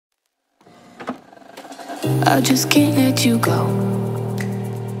I just can't let you go.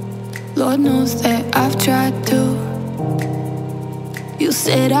 Lord knows that I've tried to. You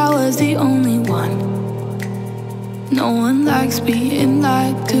said I was the only one. No one likes being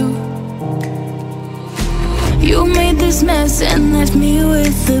lied to. You made this mess and left me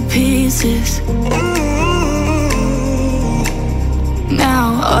with the pieces.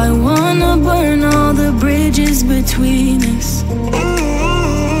 Now I wanna burn all the bridges between us.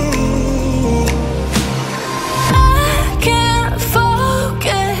 I can't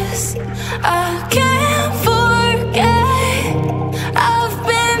focus, I can't forget. I've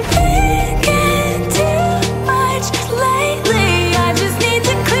been thinking too much lately. I just need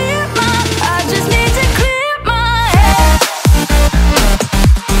to clear my head. I just need to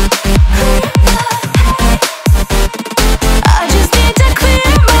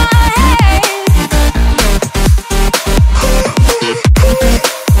clear my head.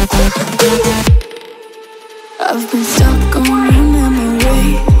 I've been stuck on your memory,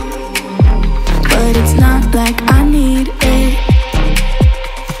 but it's not like I need it.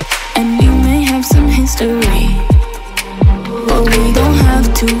 And we may have some history, but we don't have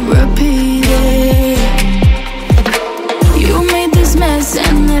to repeat